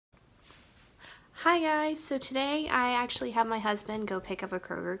Hi guys, so today I actually have my husband go pick up a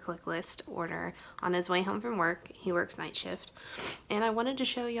Kroger Clicklist order on his way home from work. He works night shift, and I wanted to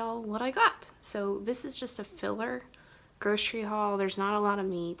show y'all what I got. So this is just a filler grocery haul. There's not a lot of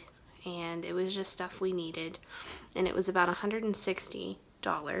meat, and it was just stuff we needed, and it was about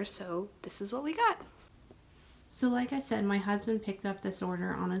 $160, so this is what we got. So like I said, my husband picked up this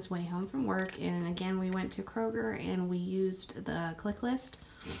order on his way home from work, and again we went to Kroger and we used the Clicklist,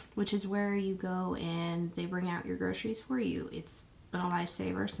 which is where you go and they bring out your groceries for you. It's been a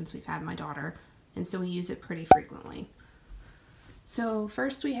lifesaver since we've had my daughter, and so we use it pretty frequently. So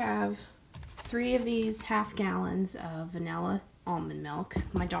first we have 3 of these half gallons of vanilla almond milk.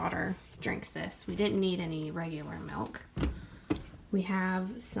 My daughter drinks this. We didn't need any regular milk. We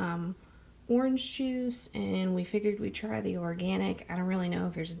have some orange juice, and we figured we'd try the organic. I don't really know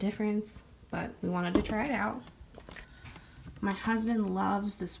if there's a difference, but we wanted to try it out. My husband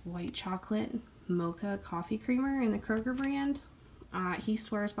loves this white chocolate mocha coffee creamer in the Kroger brand. He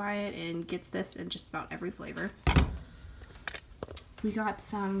swears by it and gets this in just about every flavor. We got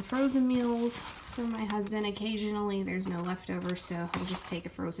some frozen meals for my husband. Occasionally there's no leftovers, so he'll just take a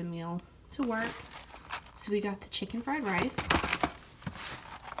frozen meal to work. So we got the chicken fried rice,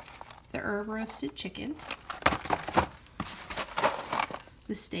 the herb roasted chicken,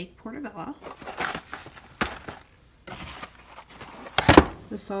 the steak portobello,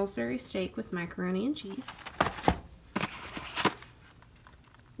 the Salisbury steak with macaroni and cheese,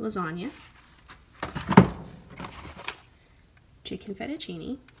 lasagna, chicken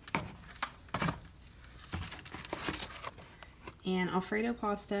fettuccine, and Alfredo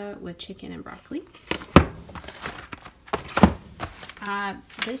pasta with chicken and broccoli.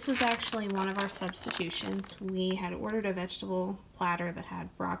 This was actually one of our substitutions. We had ordered a vegetable platter that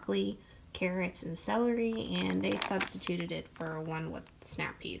had broccoli, carrots, and celery, and they substituted it for one with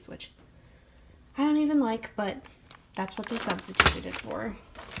snap peas, which I don't even like, but that's what they substituted it for.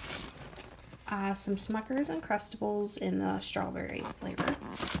 Some Smucker's Uncrustables in the strawberry flavor.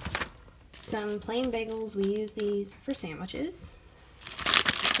 Some plain bagels. We use these for sandwiches.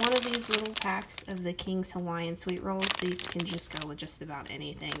 One of these little packs of the King's Hawaiian sweet rolls. These can just go with just about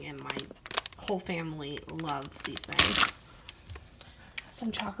anything, and my whole family loves these things.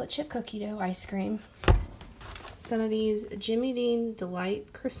 Some chocolate chip cookie dough ice cream. Some of these Jimmy Dean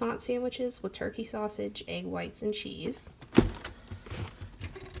Delight croissant sandwiches with turkey sausage, egg whites, and cheese.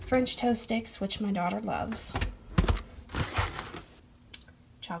 French toast sticks, which my daughter loves.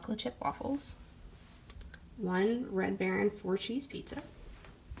 Chocolate chip waffles. 1 Red Baron 4-cheese pizza.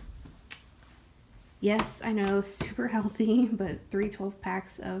 Yes, I know, super healthy, but 3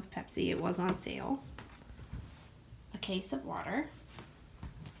 12-packs of Pepsi. It was on sale. A case of water.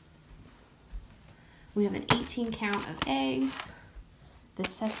 We have an 18 count of eggs. The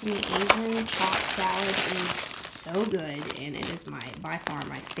sesame Asian chopped salad is so good, and it is by far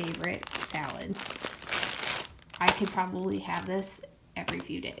my favorite salad. I could probably have this every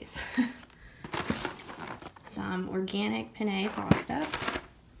few days. Some organic penne pasta.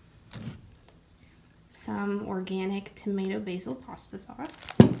 Some organic tomato basil pasta sauce.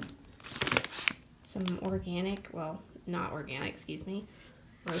 Some organic, well, not organic, excuse me,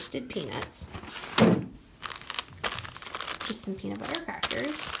 roasted peanuts. Just some peanut butter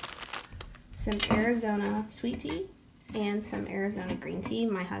crackers. Some Arizona sweet tea and some Arizona green tea.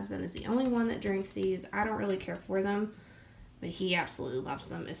 My husband is the only one that drinks these. I don't really care for them, but he absolutely loves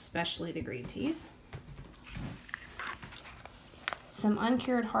them, especially the green teas. Some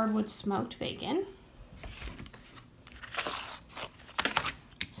uncured hardwood smoked bacon.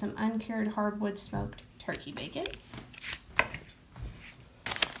 Some uncured hardwood smoked turkey bacon.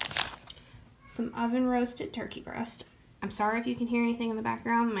 Some oven roasted turkey breast. I'm sorry if you can hear anything in the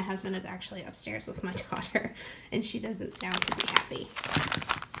background. My husband is actually upstairs with my daughter, and she doesn't sound to be happy.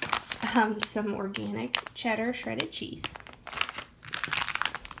 Some organic cheddar shredded cheese.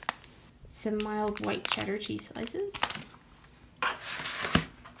 Some mild white cheddar cheese slices.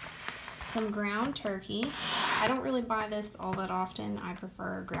 Some ground turkey. I don't really buy this all that often. I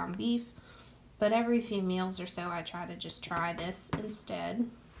prefer ground beef, but every few meals or so I try to just try this instead.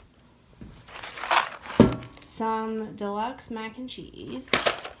 Some deluxe mac and cheese.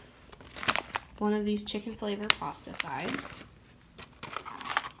 One of these chicken flavor pasta sides.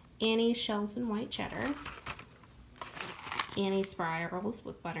 Annie's shells and white cheddar. Annie's spirals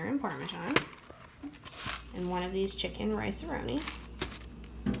with butter and Parmesan. And one of these chicken rice-a-roni.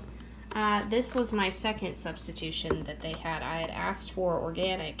 This was my second substitution that they had. I had asked for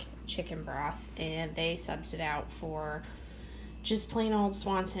organic chicken broth, and they subbed it out for just plain old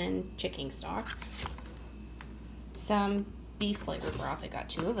Swanson chicken stock. Some beef flavored broth. I got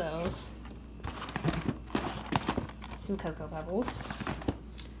 2 of those. some Cocoa Pebbles,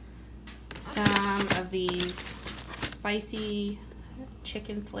 some of these spicy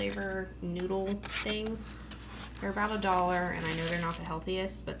chicken flavor noodle things. They're about $1, and I know they're not the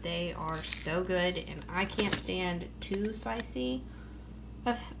healthiest, but they are so good, and I can't stand too spicy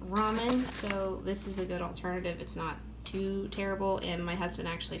of ramen, so this is a good alternative. It's not too terrible, and my husband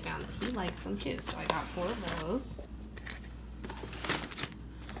actually found that he likes them too, so I got 4 of those.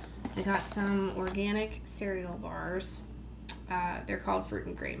 I got some organic cereal bars. They're called fruit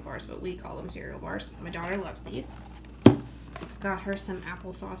and grain bars, but we call them cereal bars. My daughter loves these. Got her some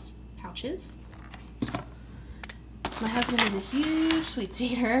applesauce pouches. My husband is a huge sweets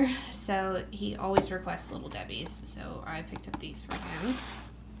eater, so he always requests Little Debbie's, so I picked up these for him.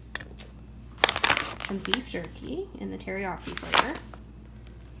 Some beef jerky in the teriyaki flavor.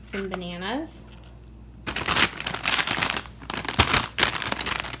 Some bananas.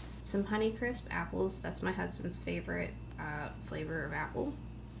 Some Honeycrisp apples. That's my husband's favorite flavor of apple.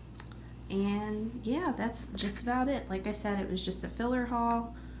 And yeah, that's just about it. Like I said, it was just a filler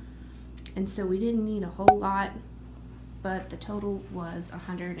haul, and so we didn't need a whole lot, but the total was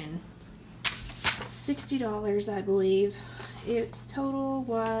 $160, I believe. Its total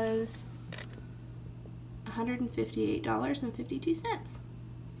was $158.52.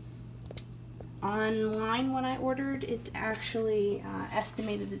 Online, when I ordered, it actually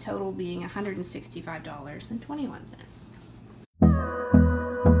estimated the total being $165.21.